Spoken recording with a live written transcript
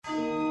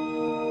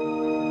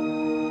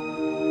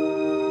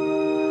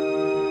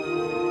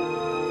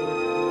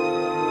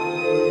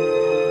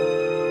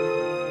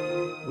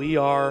we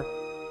are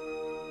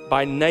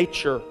by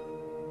nature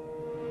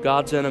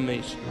God's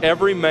enemies.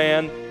 Every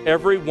man,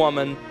 every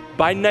woman,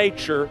 by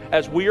nature,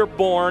 as we are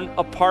born,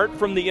 apart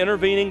from the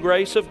intervening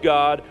grace of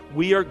God,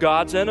 we are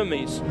God's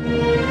enemies.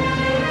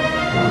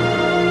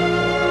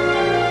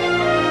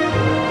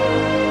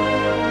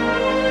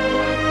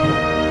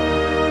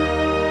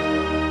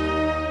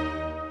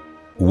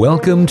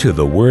 Welcome to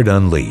The Word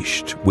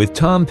Unleashed with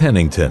Tom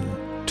Pennington.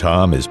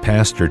 Tom is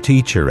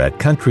pastor-teacher at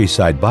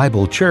Countryside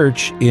Bible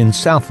Church in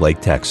Southlake,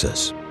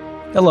 Texas.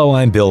 Hello,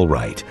 I'm Bill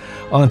Wright.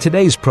 On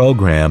today's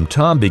program,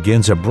 Tom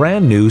begins a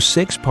brand new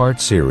 6-part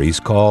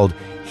series called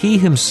He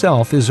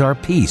Himself is Our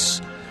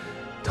Peace.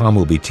 Tom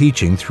will be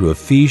teaching through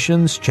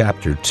Ephesians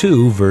chapter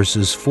 2,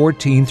 verses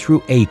 14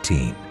 through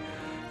 18.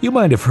 You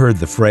might have heard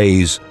the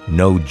phrase,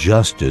 no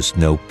justice,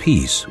 no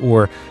peace,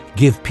 or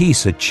give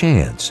peace a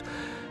chance.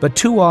 But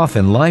too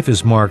often, life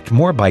is marked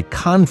more by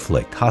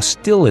conflict,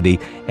 hostility,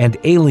 and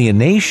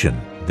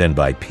alienation than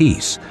by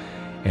peace.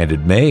 And it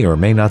may or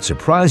may not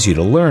surprise you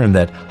to learn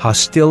that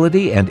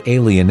hostility and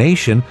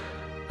alienation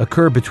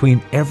occur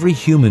between every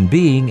human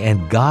being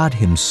and God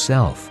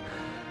Himself.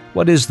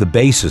 What is the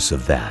basis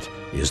of that?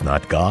 Is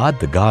not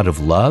God the God of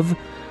love?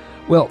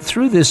 Well,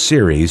 through this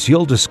series,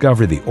 you'll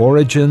discover the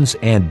origins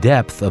and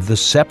depth of the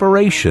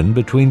separation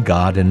between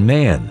God and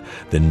man,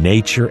 the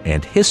nature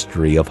and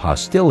history of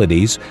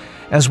hostilities,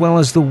 as well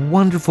as the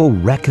wonderful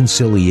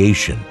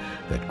reconciliation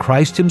that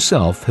Christ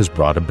Himself has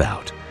brought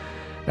about.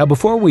 Now,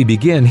 before we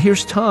begin,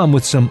 here's Tom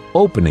with some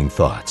opening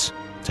thoughts.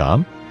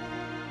 Tom?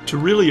 To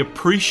really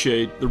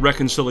appreciate the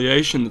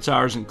reconciliation that's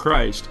ours in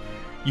Christ,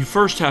 you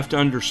first have to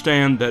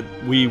understand that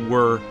we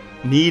were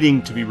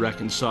needing to be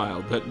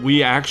reconciled, that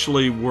we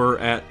actually were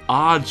at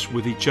odds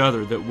with each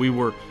other, that we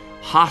were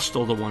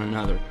hostile to one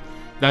another.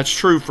 That's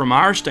true from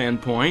our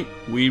standpoint.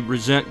 We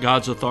resent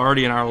God's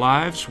authority in our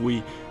lives.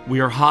 We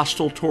are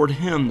hostile toward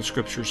Him, the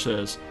Scripture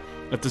says.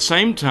 At the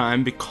same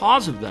time,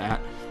 because of that,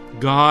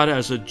 God,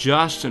 as a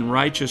just and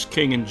righteous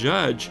King and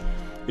Judge,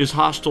 is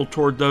hostile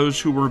toward those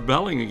who were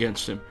rebelling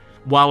against Him,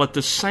 while at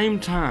the same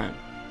time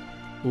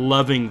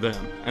loving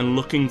them and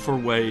looking for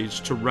ways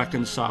to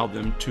reconcile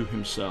them to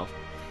Himself.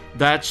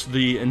 That's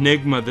the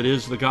enigma that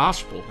is the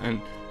gospel,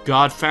 and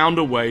God found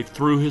a way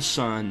through His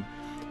Son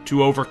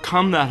to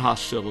overcome that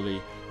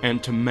hostility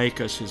and to make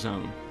us His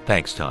own.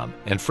 Thanks, Tom.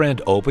 And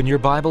friend, open your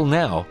Bible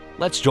now.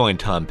 Let's join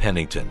Tom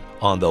Pennington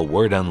on The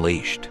Word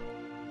Unleashed.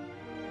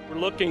 We're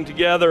looking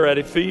together at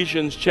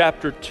Ephesians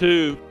chapter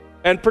 2,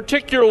 and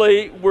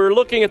particularly we're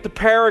looking at the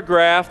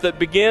paragraph that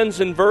begins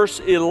in verse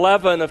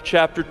 11 of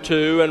chapter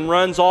 2 and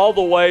runs all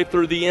the way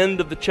through the end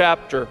of the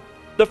chapter.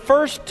 The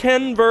first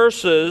 10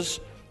 verses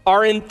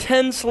are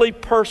intensely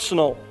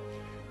personal.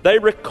 They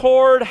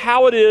record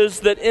how it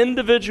is that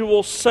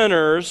individual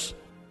sinners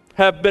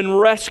have been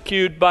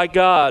rescued by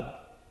God.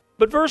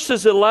 But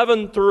verses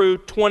 11 through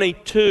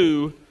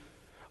 22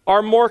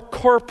 are more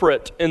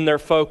corporate in their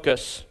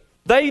focus.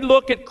 They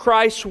look at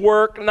Christ's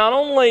work not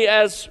only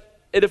as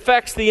it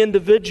affects the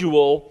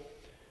individual,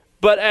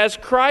 but as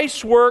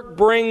Christ's work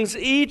brings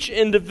each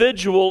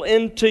individual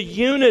into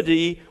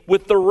unity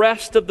with the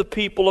rest of the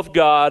people of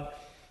God,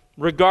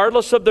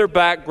 regardless of their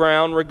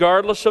background,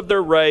 regardless of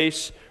their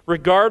race,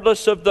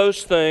 regardless of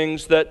those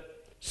things that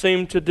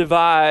seem to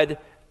divide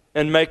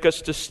and make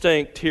us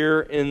distinct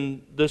here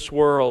in this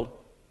world.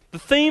 The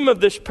theme of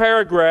this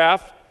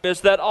paragraph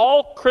is that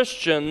all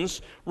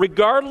Christians,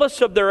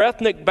 regardless of their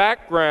ethnic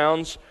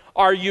backgrounds,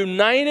 are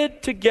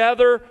united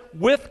together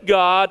with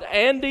God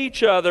and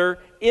each other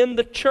in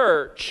the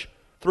church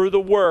through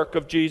the work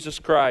of Jesus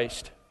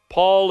Christ.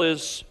 Paul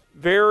is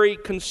very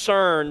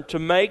concerned to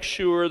make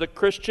sure the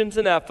Christians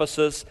in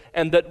Ephesus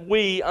and that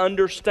we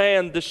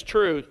understand this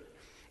truth.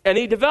 And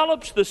he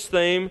develops this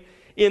theme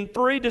in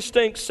 3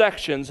 distinct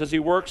sections as he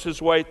works his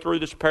way through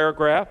this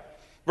paragraph.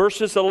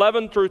 Verses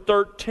 11 through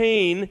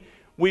 13,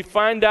 we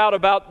find out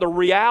about the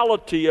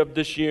reality of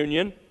this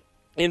union.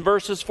 In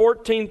verses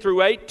 14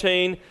 through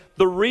 18,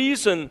 the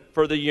reason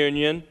for the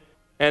union.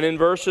 And in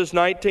verses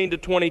 19 to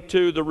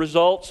 22, the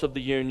results of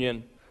the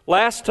union.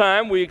 Last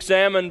time we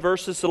examined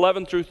verses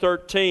 11 through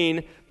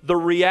 13, the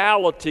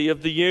reality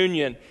of the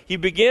union. He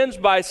begins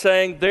by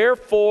saying,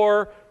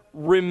 therefore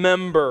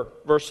remember,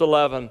 verse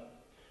 11.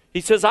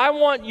 He says, I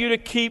want you to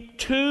keep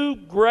 2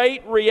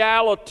 great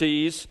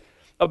realities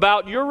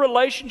about your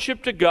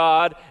relationship to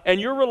God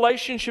and your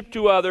relationship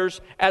to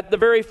others at the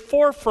very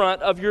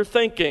forefront of your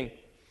thinking.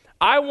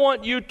 I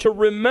want you to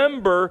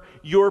remember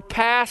your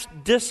past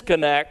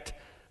disconnect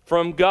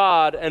from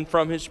God and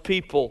from His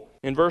people.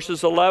 In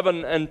verses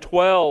 11 and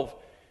 12,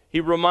 he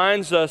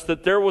reminds us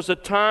that there was a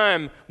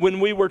time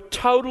when we were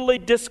totally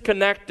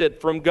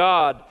disconnected from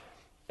God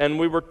and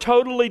we were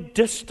totally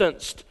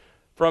distanced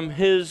from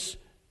His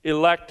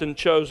elect and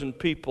chosen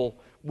people.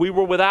 We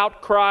were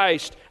without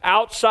Christ,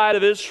 outside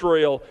of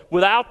Israel,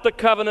 without the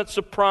covenants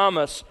of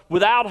promise,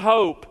 without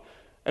hope,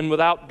 and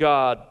without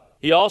God.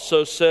 He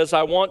also says,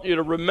 I want you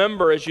to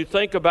remember, as you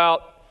think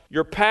about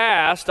your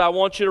past, I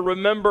want you to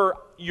remember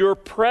your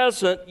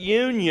present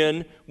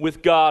union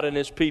with God and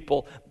His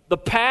people. The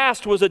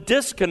past was a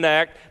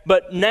disconnect,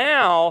 but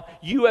now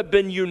you have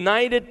been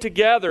united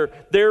together.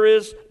 There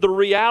is the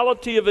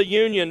reality of a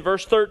union.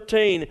 Verse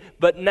 13,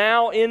 but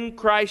now in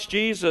Christ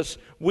Jesus,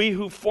 we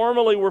who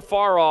formerly were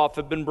far off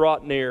have been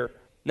brought near.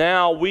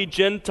 Now we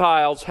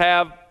Gentiles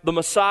have the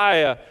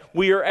Messiah.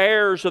 We are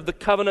heirs of the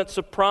covenants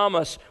of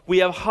promise. We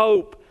have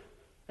hope.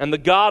 And the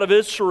God of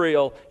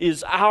Israel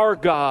is our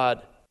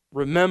God.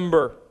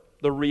 Remember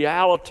the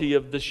reality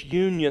of this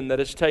union that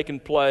has taken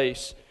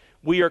place.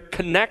 We are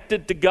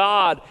connected to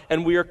God,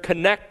 and we are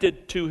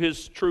connected to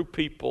His true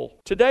people.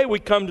 Today we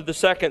come to the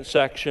second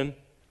section,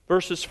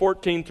 verses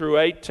 14 through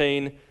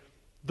 18,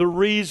 the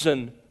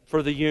reason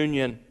for the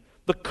union.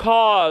 The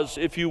cause,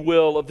 if you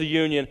will, of the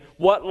union.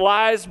 What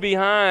lies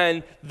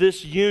behind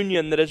this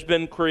union that has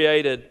been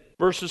created.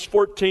 Verses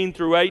 14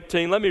 through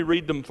 18, let me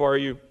read them for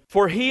you.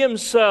 For He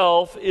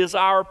Himself is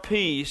our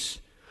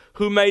peace,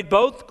 who made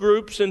both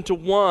groups into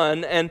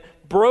one and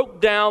broke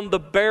down the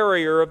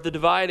barrier of the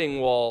dividing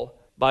wall,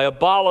 by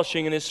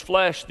abolishing in His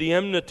flesh the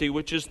enmity,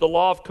 which is the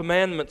law of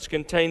commandments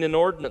contained in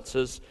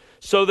ordinances,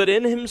 so that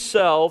in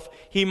Himself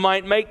He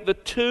might make the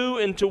two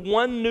into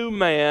one new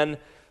man,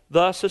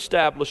 thus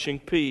establishing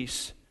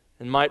peace,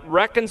 and might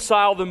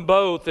reconcile them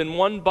both in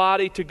one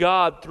body to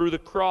God through the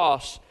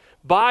cross,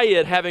 by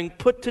it having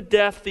put to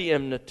death the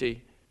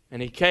enmity.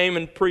 And He came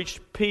and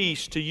preached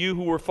peace to you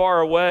who were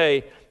far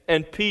away,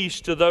 and peace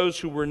to those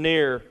who were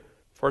near.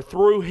 For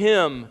through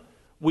Him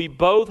we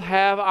both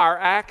have our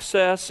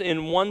access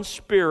in one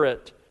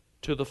Spirit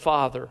to the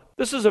Father.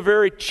 This is a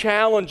very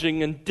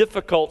challenging and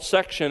difficult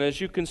section, as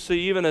you can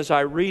see even as I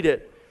read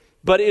it.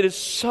 But it is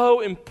so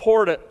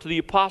important to the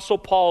Apostle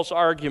Paul's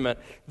argument.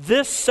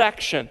 This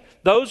section,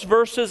 those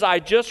verses I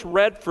just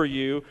read for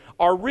you,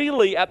 are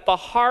really at the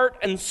heart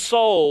and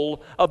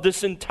soul of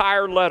this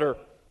entire letter.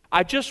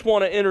 I just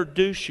want to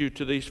introduce you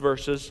to these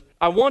verses.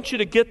 I want you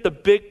to get the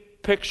big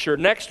picture.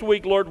 Next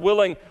week, Lord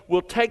willing,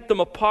 we'll take them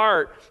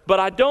apart,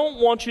 but I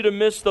don't want you to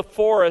miss the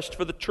forest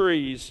for the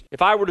trees.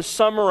 If I were to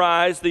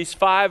summarize these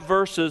 5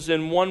 verses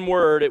in one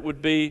word, it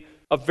would be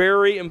a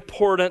very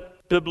important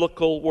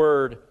biblical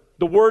word.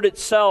 The word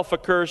itself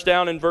occurs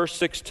down in verse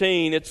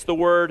 16. It's the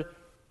word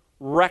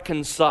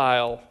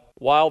reconcile.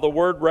 While the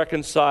word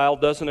reconcile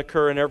doesn't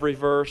occur in every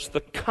verse,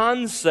 the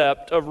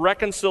concept of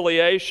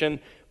reconciliation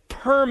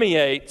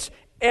permeates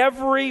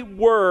every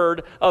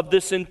word of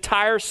this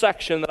entire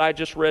section that I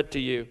just read to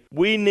you.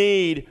 We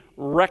need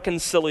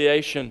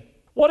reconciliation.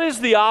 What is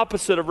the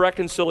opposite of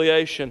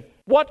reconciliation?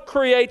 What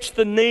creates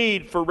the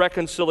need for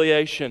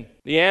reconciliation?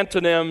 The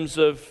antonyms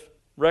of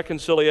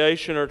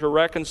reconciliation or to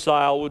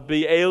reconcile would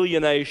be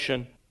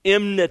alienation,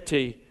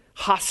 enmity,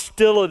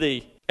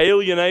 hostility.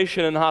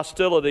 Alienation and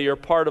hostility are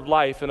part of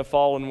life in a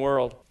fallen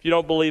world. If you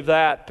don't believe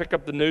that, pick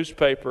up the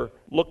newspaper,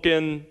 look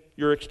in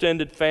your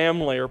extended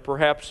family or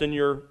perhaps in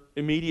your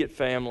immediate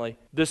family.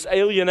 This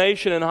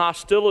alienation and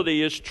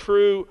hostility is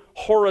true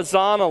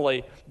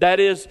horizontally. That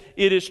is,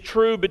 it is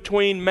true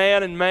between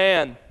man and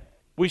man.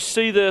 We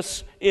see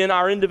this in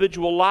our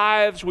individual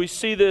lives. We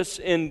see this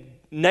in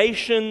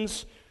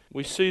nations.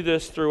 We see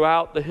this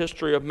throughout the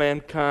history of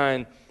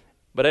mankind.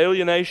 But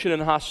alienation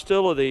and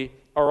hostility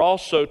are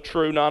also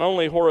true not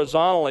only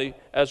horizontally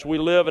as we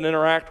live and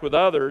interact with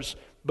others,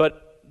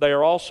 but they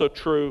are also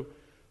true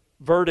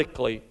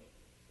vertically.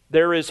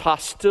 There is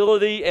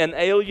hostility and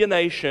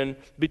alienation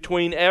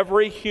between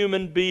every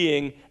human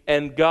being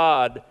and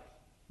God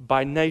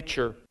by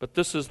nature. But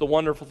this is the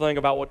wonderful thing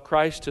about what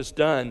Christ has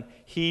done.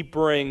 He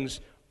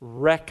brings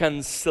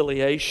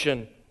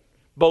reconciliation,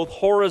 both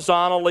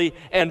horizontally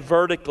and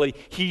vertically.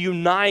 He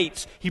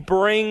unites. He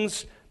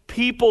brings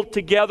people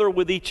together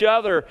with each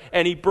other,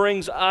 and He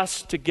brings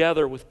us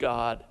together with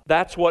God.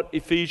 That's what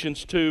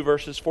Ephesians 2,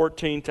 verses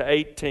 14 to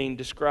 18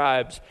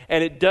 describes.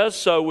 And it does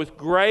so with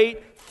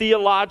great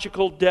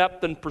theological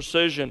depth and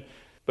precision.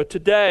 But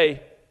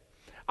today,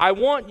 I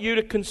want you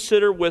to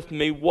consider with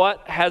me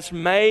what has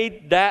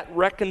made that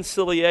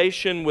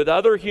reconciliation with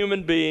other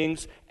human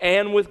beings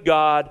and with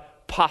God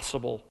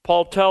possible.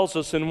 Paul tells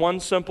us in one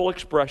simple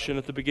expression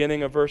at the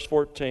beginning of verse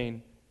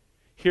 14.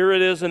 Here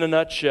it is in a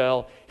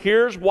nutshell.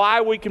 Here's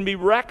why we can be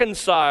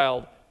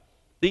reconciled.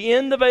 The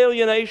end of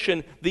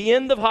alienation, the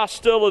end of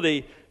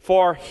hostility,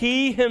 for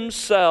He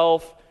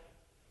Himself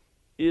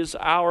is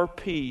our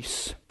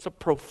peace. It's a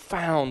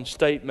profound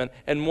statement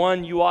and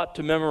one you ought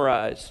to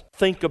memorize,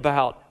 think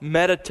about,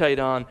 meditate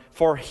on.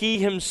 For He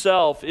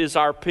Himself is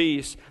our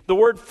peace. The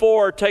word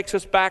 "for" takes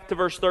us back to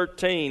verse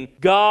 13.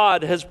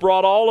 God has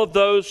brought all of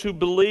those who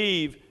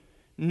believe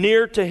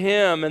near to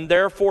Him and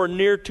therefore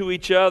near to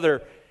each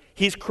other.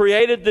 He's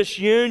created this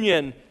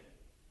union.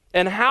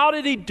 And how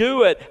did He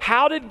do it?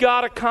 How did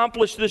God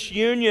accomplish this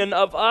union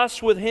of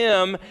us with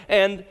Him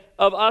and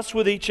of us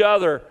with each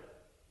other?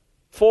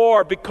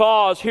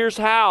 Because, here's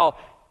how.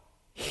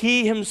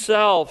 He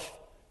Himself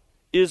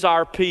is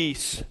our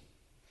peace.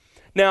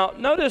 Now,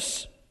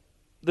 notice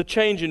the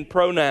change in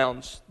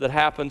pronouns that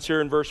happens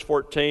here in verse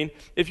 14.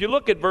 If you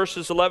look at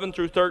verses 11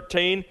 through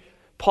 13,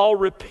 Paul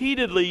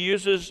repeatedly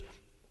uses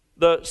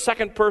the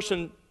second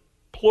person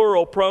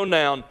plural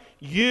pronoun,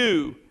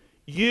 you,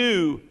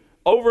 You,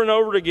 over and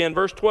over again,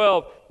 verse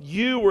 12,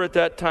 you were at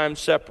that time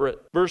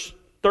separate. Verse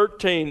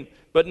 13,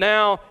 but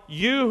now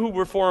you who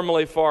were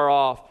formerly far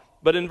off.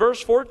 But in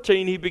verse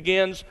 14 he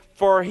begins,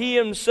 for he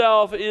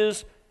himself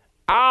is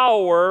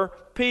our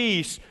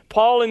peace.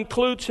 Paul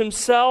includes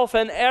himself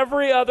and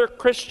every other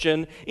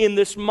Christian in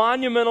this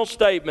monumental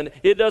statement.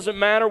 It doesn't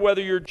matter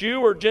whether you're Jew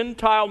or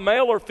Gentile,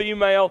 male or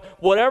female,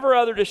 whatever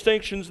other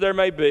distinctions there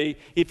may be.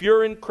 If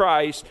you're in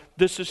Christ,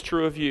 this is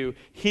true of you.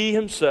 He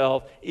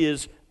himself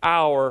is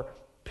our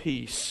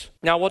peace.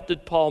 Now, what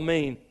did Paul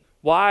mean?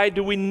 Why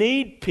do we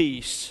need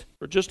peace?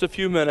 For just a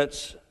few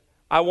minutes,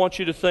 I want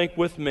you to think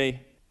with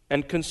me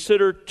and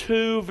consider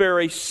two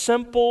very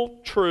simple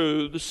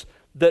truths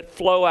that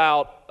flow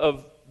out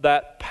of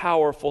that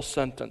powerful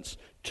sentence.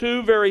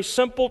 Two very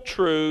simple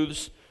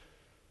truths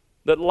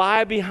that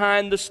lie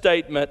behind the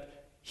statement,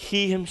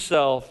 He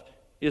Himself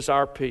is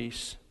our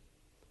peace.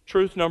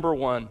 Truth number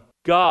one,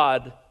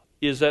 God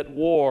is at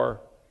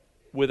war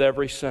with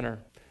every sinner.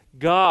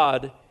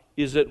 God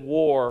is at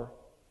war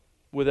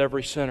with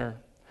every sinner.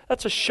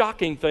 That's a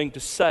shocking thing to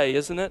say,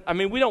 isn't it? I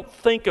mean, we don't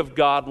think of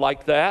God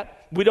like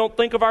that. We don't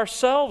think of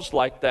ourselves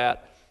like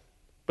that.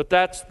 But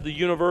that's the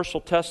universal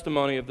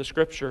testimony of the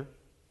Scripture.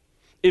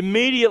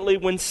 Immediately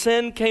when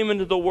sin came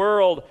into the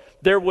world,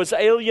 there was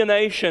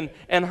alienation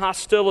and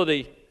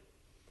hostility.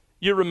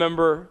 You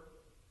remember,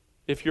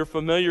 if you're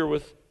familiar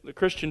with the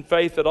Christian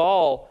faith at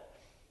all,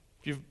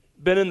 if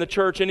you've been in the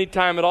church any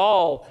time at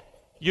all,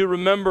 you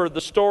remember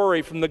the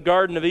story from the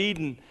Garden of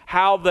Eden,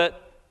 how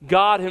that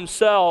God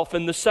Himself,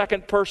 in the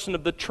second person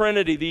of the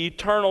Trinity, the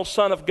eternal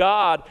Son of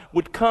God,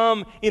 would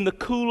come in the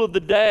cool of the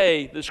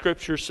day, the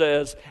Scripture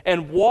says,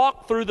 and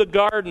walk through the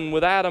garden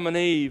with Adam and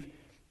Eve.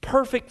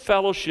 Perfect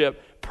fellowship,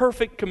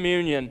 perfect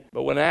communion.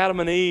 But when Adam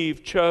and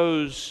Eve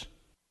chose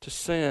to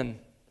sin,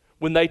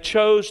 when they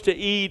chose to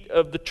eat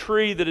of the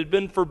tree that had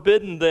been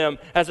forbidden them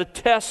as a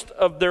test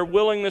of their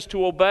willingness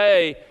to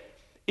obey,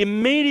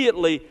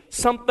 immediately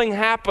something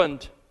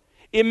happened.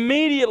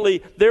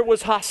 Immediately there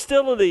was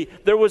hostility,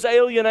 there was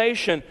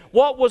alienation.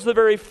 What was the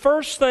very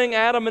first thing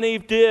Adam and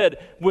Eve did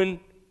when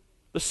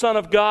the Son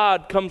of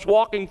God comes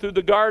walking through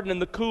the garden in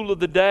the cool of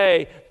the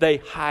day? They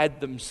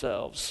hide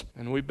themselves.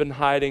 And we've been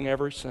hiding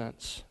ever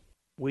since.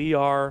 We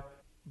are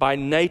by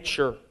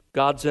nature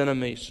God's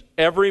enemies.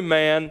 Every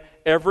man,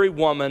 every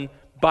woman,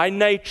 by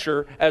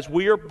nature, as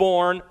we are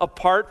born,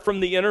 apart from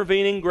the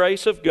intervening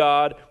grace of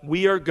God,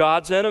 we are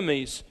God's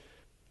enemies.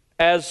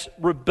 As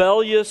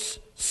rebellious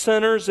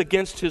sinners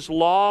against His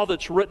law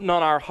that's written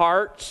on our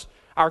hearts,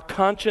 our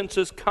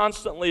consciences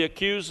constantly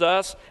accuse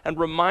us and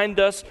remind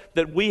us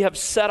that we have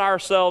set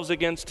ourselves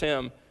against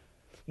Him.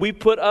 We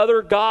put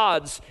other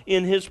gods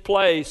in His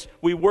place.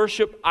 We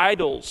worship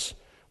idols,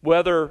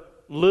 whether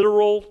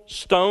literal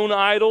stone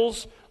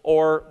idols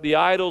or the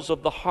idols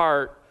of the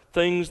heart,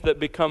 things that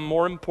become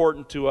more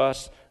important to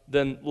us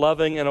than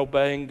loving and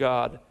obeying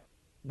God.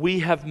 We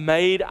have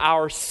made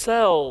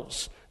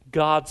ourselves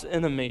God's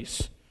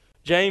enemies.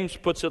 James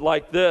puts it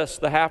like this,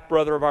 the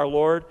half-brother of our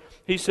Lord.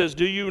 He says,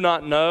 do you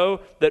not know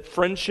that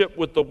friendship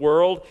with the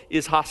world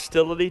is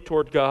hostility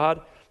toward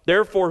God?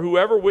 Therefore,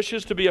 whoever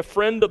wishes to be a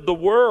friend of the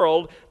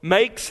world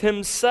makes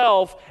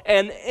himself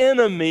an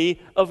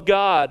enemy of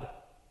God.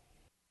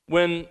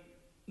 When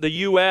the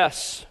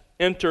U.S.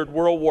 entered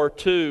World War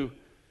II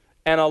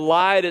and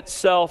allied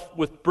itself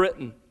with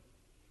Britain,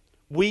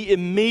 we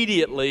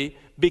immediately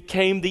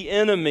became the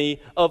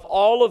enemy of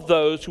all of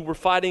those who were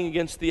fighting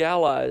against the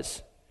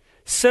Allies.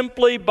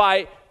 Simply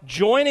by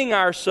joining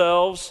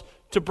ourselves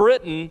to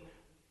Britain,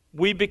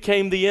 we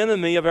became the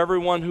enemy of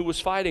everyone who was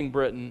fighting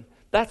Britain.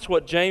 That's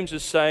what James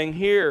is saying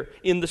here.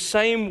 In the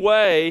same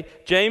way,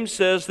 James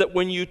says that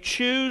when you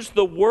choose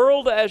the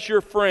world as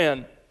your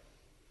friend,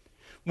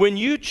 when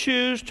you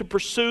choose to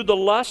pursue the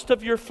lust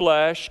of your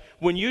flesh,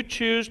 when you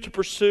choose to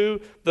pursue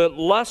the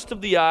lust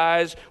of the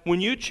eyes,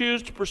 when you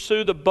choose to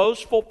pursue the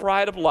boastful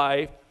pride of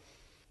life,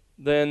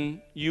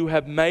 then you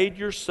have made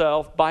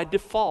yourself by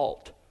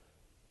default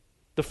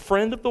the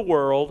friend of the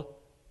world,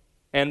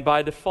 and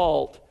by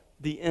default,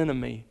 the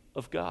enemy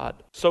of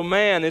God. So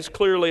man is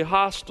clearly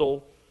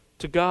hostile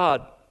to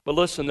God. But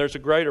listen, there's a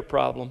greater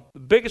problem. The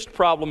biggest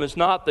problem is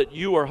not that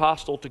you are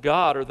hostile to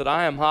God or that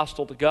I am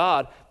hostile to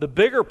God. The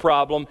bigger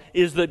problem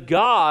is that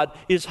God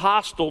is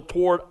hostile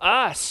toward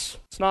us.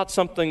 It's not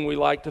something we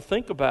like to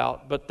think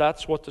about, but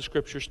that's what the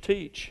Scriptures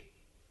teach.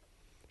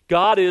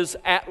 God is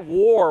at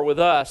war with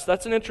us.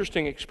 That's an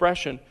interesting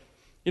expression.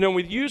 You know,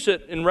 we use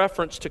it in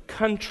reference to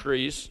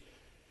countries.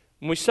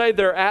 When we say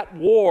they're at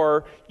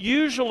war,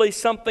 usually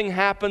something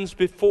happens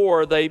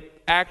before they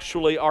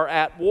actually are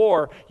at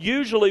war.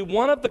 Usually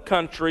one of the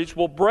countries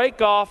will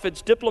break off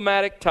its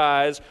diplomatic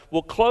ties,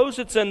 will close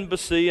its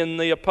embassy in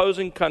the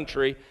opposing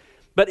country,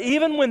 but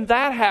even when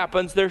that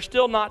happens, they're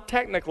still not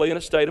technically in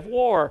a state of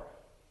war.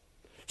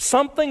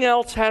 Something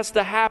else has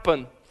to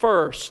happen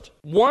first.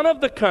 One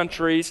of the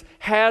countries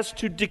has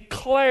to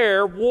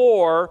declare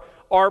war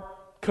or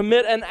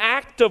commit an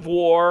act of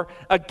war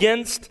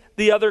against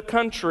the other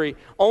country.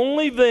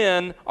 Only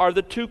then are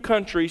the two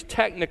countries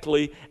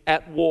technically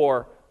at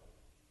war.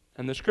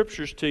 And the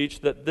Scriptures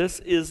teach that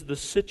this is the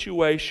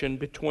situation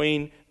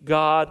between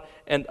God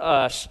and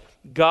us.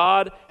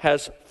 God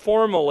has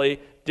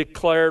formally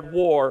declared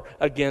war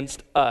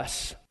against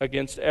us,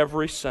 against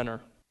every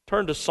sinner.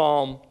 Turn to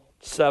Psalm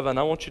 7.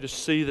 I want you to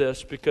see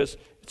this because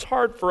it's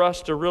hard for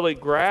us to really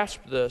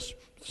grasp this.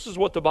 This is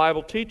what the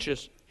Bible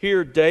teaches.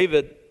 Here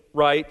David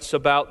writes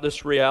about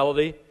this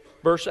reality.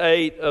 Verse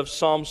 8 of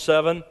Psalm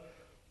 7,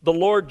 "The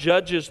Lord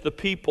judges the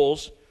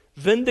peoples.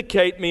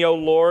 Vindicate me, O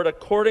Lord,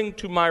 according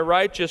to my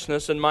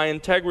righteousness and my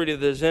integrity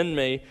that is in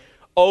me.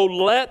 O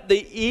let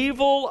the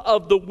evil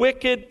of the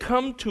wicked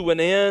come to an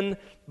end,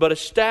 but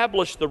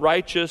establish the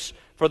righteous,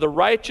 for the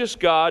righteous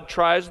God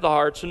tries the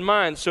hearts and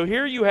minds." So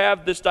here you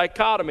have this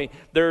dichotomy.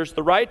 There's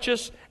the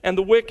righteous and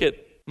the wicked.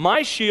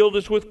 My shield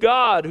is with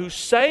God, who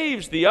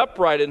saves the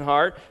upright in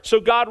heart. So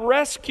God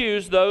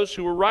rescues those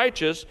who are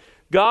righteous.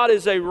 God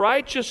is a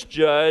righteous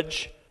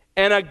judge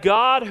and a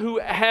God who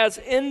has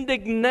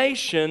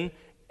indignation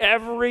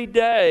every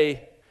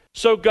day.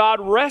 So God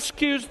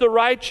rescues the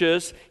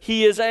righteous.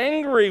 He is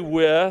angry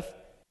with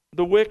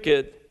the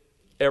wicked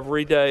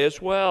every day as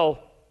well.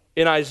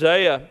 In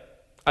Isaiah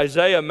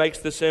makes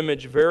this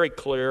image very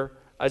clear.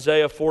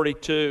 Isaiah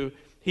 42,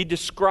 he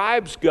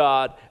describes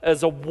God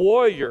as a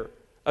warrior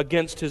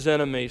against his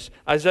enemies.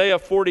 Isaiah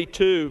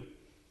 42,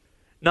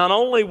 not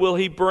only will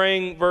he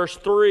bring, verse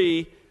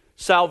 3,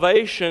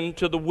 salvation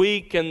to the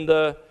weak and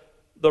the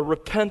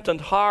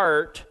repentant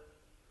heart,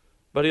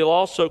 but he'll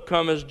also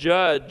come as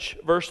judge.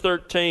 Verse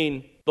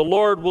 13, "The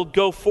Lord will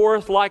go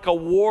forth like a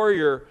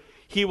warrior.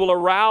 He will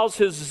arouse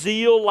his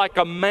zeal like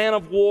a man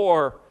of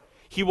war.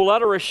 He will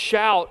utter a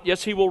shout.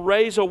 Yes, he will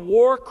raise a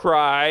war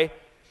cry.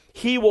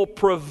 He will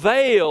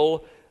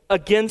prevail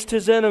against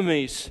his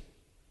enemies."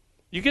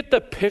 You get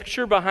the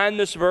picture behind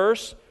this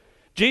verse?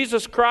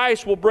 Jesus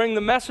Christ will bring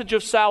the message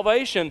of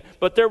salvation,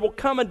 but there will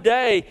come a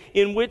day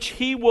in which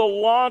he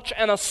will launch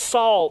an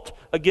assault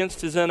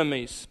against his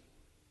enemies.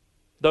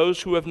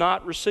 Those who have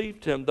not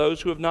received him,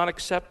 those who have not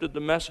accepted the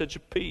message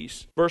of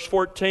peace. Verse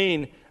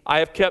 14, "I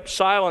have kept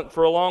silent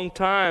for a long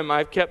time. I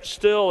have kept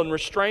still and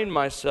restrained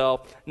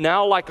myself.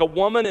 Now like a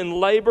woman in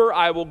labor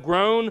I will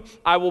groan.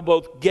 I will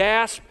both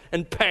gasp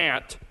and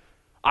pant.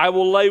 I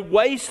will lay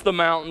waste the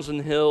mountains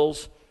and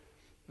hills,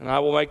 and I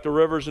will make the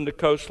rivers into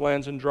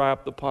coastlands and dry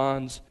up the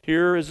ponds."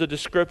 Here is a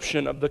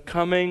description of the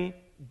coming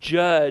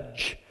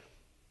judge,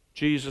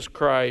 Jesus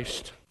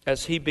Christ,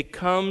 as he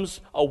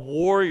becomes a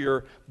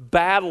warrior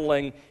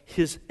battling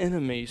his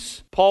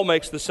enemies. Paul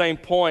makes the same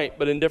point,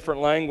 but in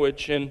different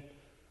language. In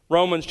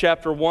Romans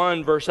chapter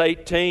 1, verse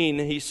 18,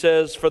 he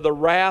says, "For the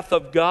wrath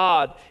of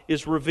God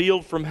is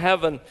revealed from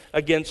heaven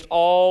against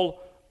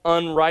all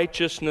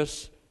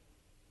unrighteousness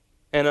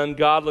and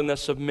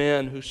ungodliness of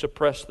men who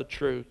suppress the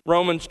truth."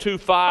 Romans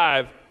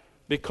 2:5,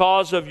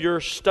 "Because of your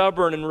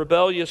stubborn and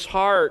rebellious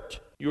heart,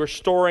 you are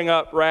storing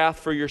up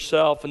wrath for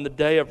yourself in the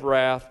day of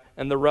wrath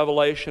and the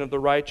revelation of the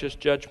righteous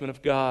judgment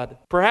of God."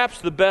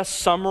 Perhaps the best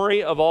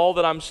summary of all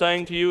that I'm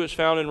saying to you is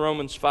found in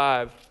Romans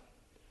 5.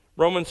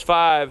 Romans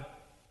 5,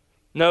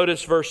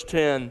 notice verse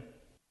 10.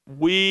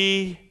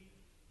 "We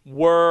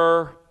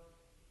were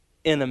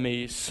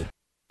enemies."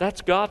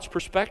 That's God's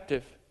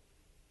perspective.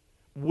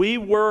 We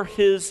were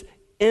his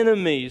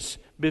enemies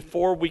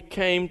before we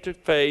came to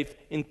faith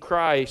in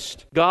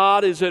Christ.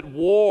 God is at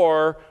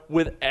war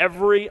with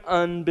every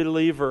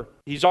unbeliever.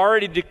 He's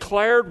already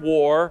declared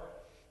war,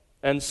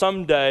 and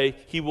someday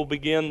he will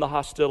begin the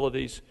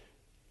hostilities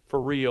for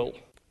real.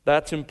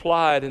 That's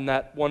implied in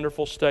that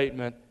wonderful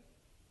statement,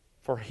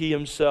 "For he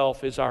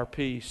himself is our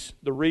peace."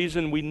 The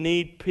reason we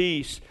need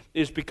peace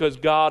is because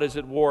God is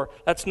at war.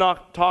 That's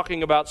not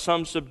talking about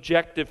some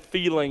subjective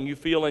feeling you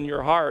feel in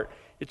your heart.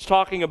 It's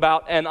talking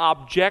about an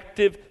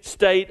objective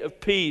state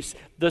of peace,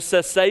 the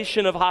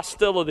cessation of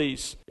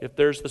hostilities. If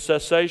there's the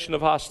cessation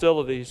of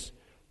hostilities,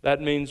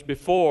 that means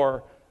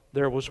before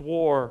there was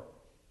war.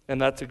 And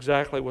that's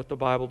exactly what the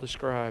Bible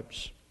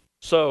describes.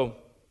 So,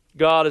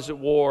 God is at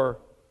war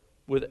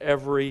with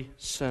every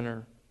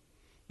sinner.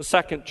 The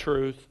second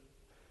truth,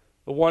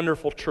 the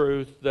wonderful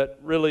truth that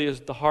really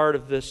is the heart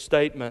of this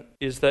statement,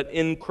 is that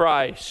in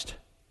Christ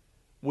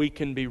we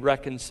can be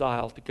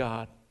reconciled to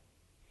God.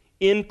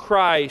 In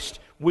Christ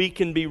we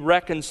can be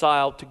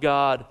reconciled to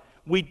God.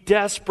 We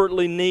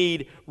desperately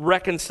need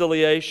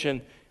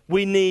reconciliation.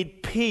 We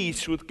need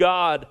peace with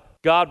God.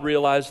 God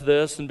realized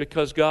this, and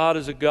because God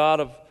is a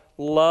God of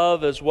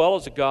love as well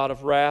as a God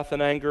of wrath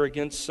and anger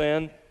against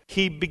sin,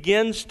 he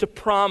begins to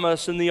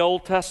promise in the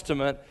Old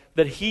Testament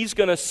that he's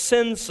going to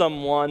send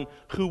someone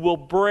who will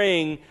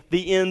bring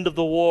the end of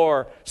the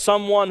war,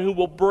 someone who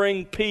will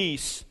bring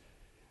peace.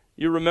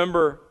 You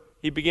remember,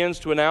 he begins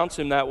to announce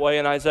him that way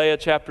in Isaiah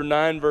chapter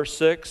 9, verse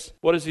 6.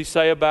 What does he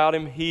say about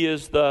him? He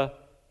is the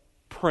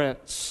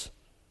Prince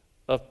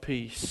of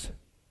Peace.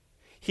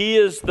 He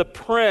is the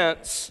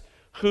Prince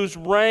whose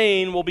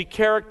reign will be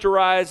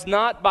characterized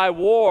not by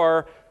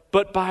war,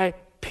 but by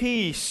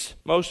peace.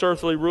 Most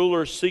earthly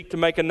rulers seek to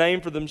make a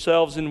name for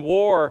themselves in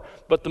war,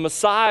 but the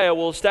Messiah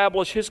will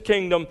establish his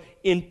kingdom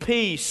in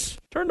peace.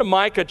 Turn to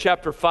Micah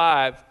chapter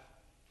 5.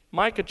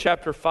 Micah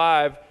chapter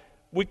 5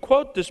 We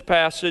quote this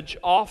passage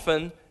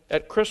often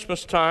at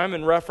Christmas time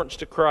in reference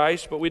to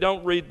Christ, but we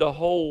don't read the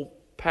whole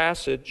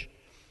passage.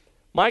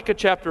 Micah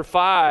chapter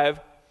 5,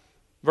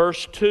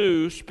 verse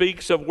 2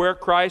 speaks of where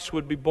Christ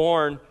would be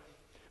born.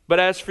 But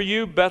as for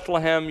you,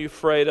 Bethlehem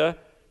Ephratah,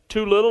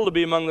 too little to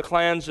be among the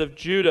clans of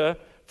Judah,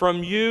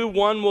 from you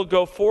one will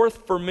go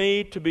forth for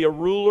me to be a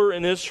ruler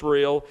in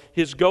Israel.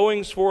 His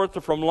goings forth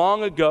are from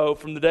long ago,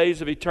 from the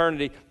days of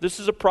eternity. This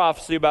is a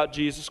prophecy about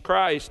Jesus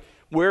Christ,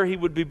 where he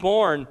would be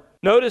born.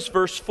 Notice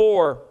verse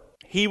 4.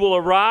 He will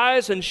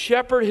arise and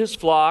shepherd his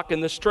flock in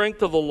the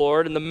strength of the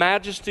Lord, in the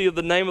majesty of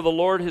the name of the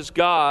Lord his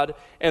God,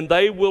 and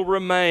they will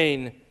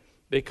remain,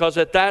 because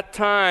at that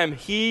time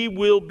he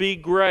will be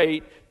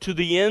great to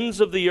the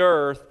ends of the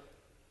earth.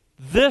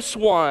 This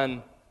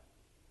one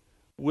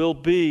will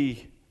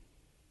be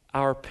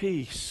our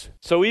peace.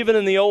 So even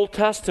in the Old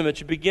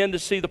Testament, you begin to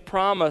see the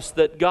promise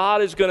that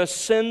God is going to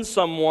send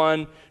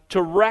someone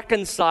to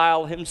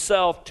reconcile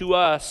himself to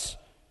us,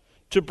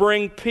 to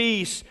bring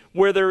peace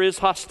where there is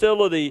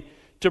hostility,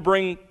 to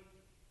bring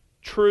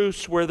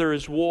truce where there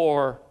is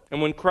war.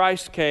 And when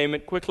Christ came,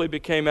 it quickly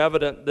became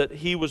evident that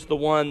he was the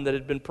one that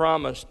had been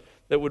promised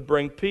that would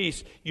bring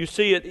peace. You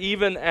see it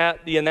even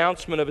at the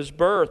announcement of his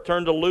birth.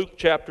 Turn to Luke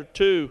chapter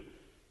 2.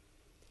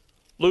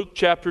 Luke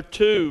chapter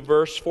 2,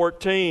 verse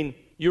 14.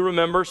 You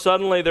remember,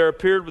 suddenly there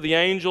appeared with the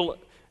angel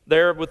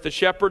there with the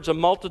shepherds a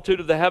multitude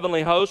of the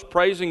heavenly host,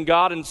 praising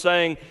God and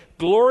saying,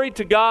 "Glory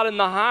to God in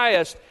the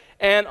highest,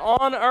 and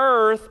on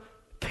earth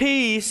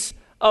peace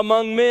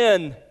among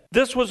men."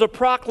 This was a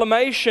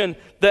proclamation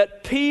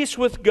that peace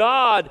with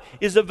God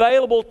is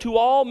available to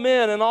all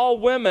men and all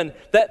women,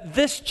 that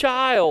this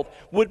child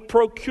would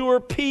procure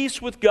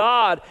peace with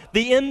God,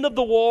 the end of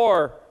the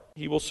war.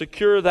 He will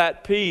secure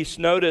that peace,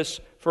 notice,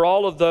 for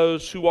all of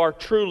those who are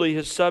truly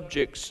his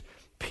subjects.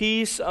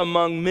 Peace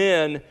among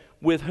men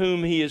with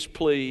whom he is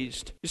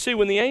pleased. You see,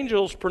 when the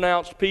angels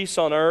pronounced peace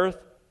on earth,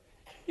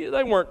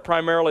 they weren't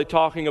primarily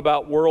talking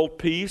about world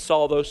peace,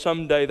 although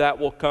someday that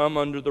will come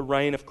under the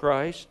reign of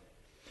Christ.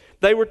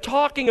 They were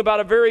talking about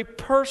a very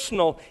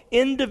personal,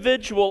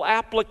 individual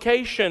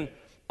application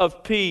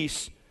of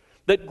peace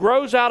that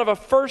grows out of a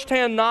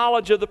first-hand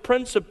knowledge of the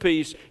Prince of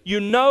Peace.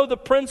 You know the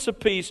Prince of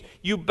Peace,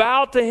 you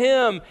bow to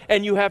him,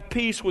 and you have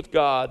peace with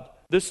God.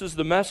 This is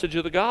the message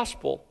of the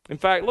gospel. In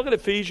fact, look at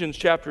Ephesians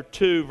chapter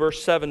 2,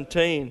 verse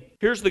 17.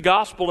 Here's the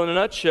gospel in a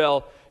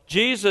nutshell.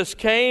 Jesus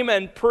came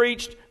and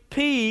preached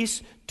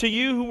peace to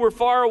you who were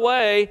far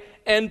away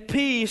and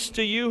peace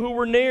to you who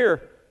were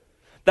near.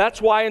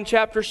 That's why in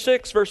chapter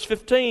 6, verse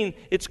 15,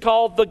 it's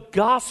called the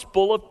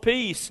gospel of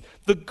peace.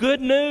 The good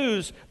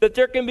news that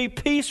there can be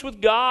peace with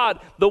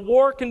God. The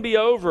war can be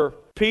over.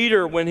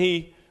 Peter, when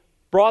he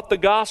brought the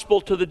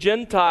gospel to the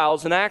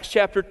Gentiles in Acts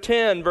chapter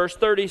 10, verse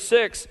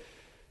 36,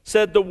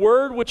 said, "The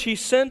word which he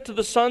sent to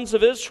the sons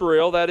of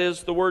Israel," that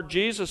is, the word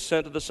Jesus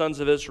sent to the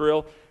sons of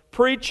Israel,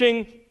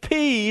 "preaching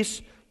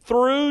peace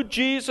through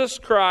Jesus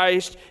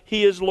Christ,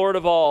 he is Lord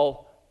of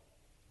all."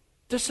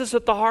 This is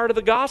at the heart of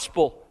the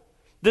gospel,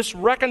 this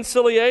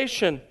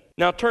reconciliation.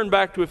 Now turn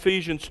back to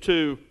Ephesians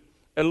 2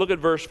 and look at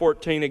verse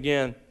 14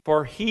 again.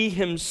 "For he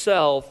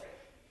himself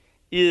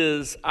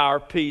is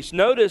our peace."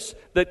 Notice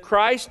that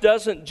Christ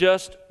doesn't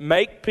just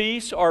make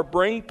peace or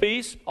bring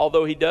peace,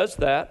 although he does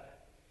that.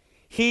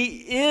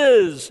 He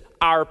is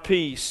our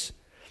peace.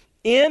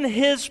 In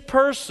his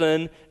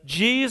person,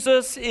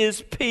 Jesus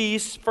is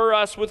peace for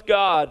us with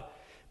God.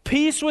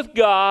 Peace with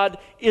God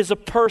is a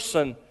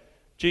person,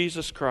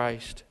 Jesus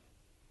Christ.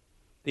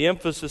 The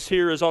emphasis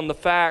here is on the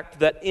fact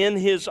that in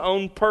his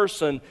own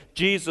person,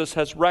 Jesus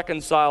has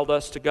reconciled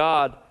us to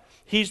God.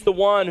 He's the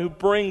one who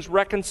brings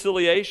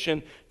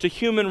reconciliation to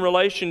human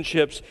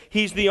relationships.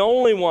 He's the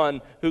only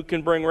one who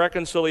can bring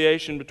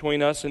reconciliation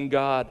between us and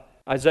God.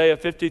 Isaiah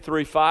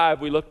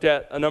 53:5, we looked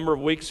at a number of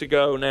weeks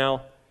ago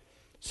now,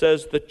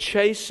 says the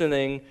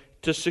chastening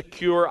to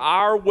secure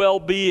our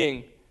well-being.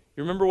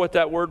 You remember what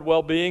that word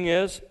well-being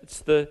is? It's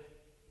the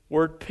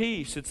word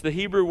peace. It's the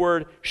Hebrew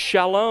word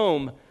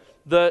shalom.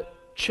 The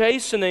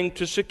chastening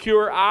to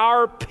secure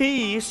our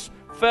peace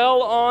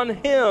fell on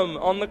him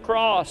on the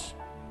cross.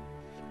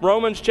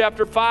 Romans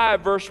chapter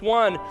 5, verse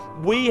 1,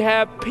 we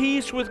have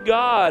peace with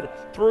God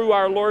through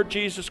our Lord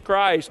Jesus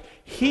Christ.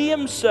 He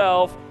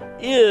himself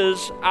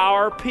is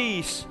our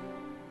peace.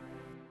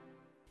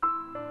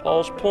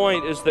 Paul's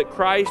point is that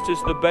Christ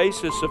is the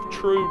basis of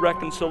true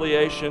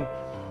reconciliation,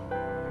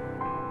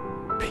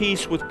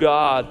 peace with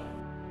God.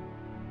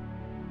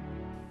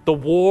 The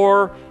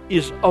war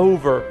is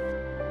over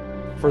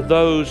for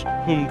those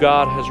whom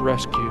God has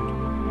rescued.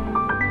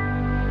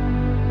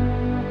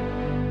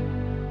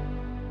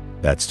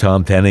 That's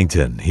Tom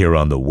Pennington here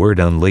on The Word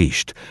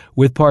Unleashed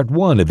with part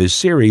 1 of his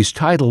series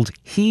titled,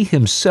 He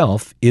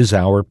Himself is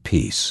Our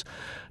Peace.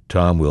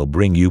 Tom will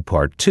bring you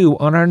part 2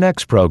 on our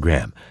next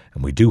program,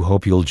 and we do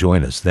hope you'll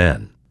join us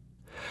then.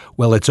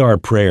 Well, it's our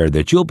prayer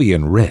that you'll be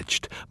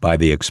enriched by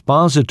the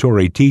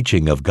expository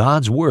teaching of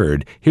God's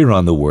Word here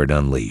on The Word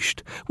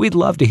Unleashed. We'd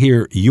love to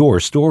hear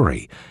your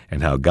story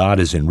and how God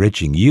is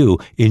enriching you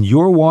in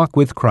your walk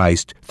with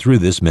Christ through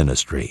this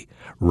ministry.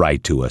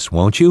 Write to us,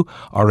 won't you?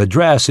 Our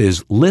address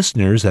is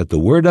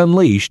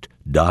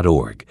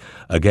listeners@thewordunleashed.org.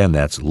 Again,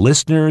 that's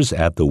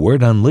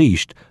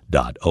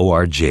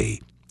listeners@thewordunleashed.org.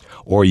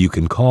 Or you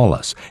can call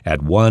us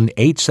at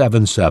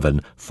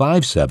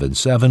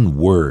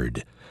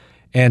 1-877-577-WORD.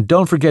 And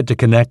don't forget to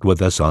connect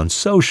with us on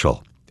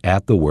social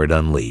 @The Word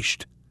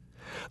Unleashed.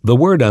 The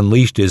Word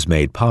Unleashed is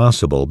made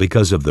possible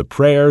because of the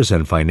prayers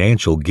and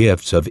financial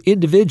gifts of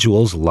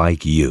individuals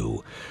like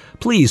you.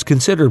 Please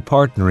consider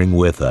partnering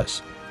with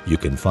us. You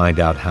can find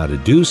out how to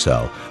do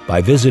so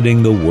by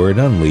visiting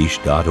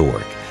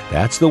thewordunleashed.org.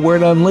 That's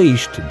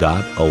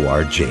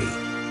thewordunleashed.org.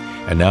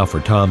 And now for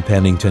Tom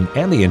Pennington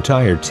and the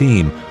entire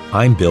team,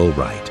 I'm Bill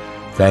Wright.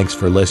 Thanks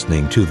for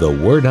listening to The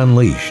Word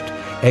Unleashed,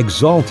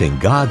 exalting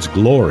God's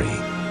glory,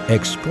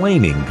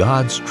 explaining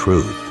God's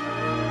truth.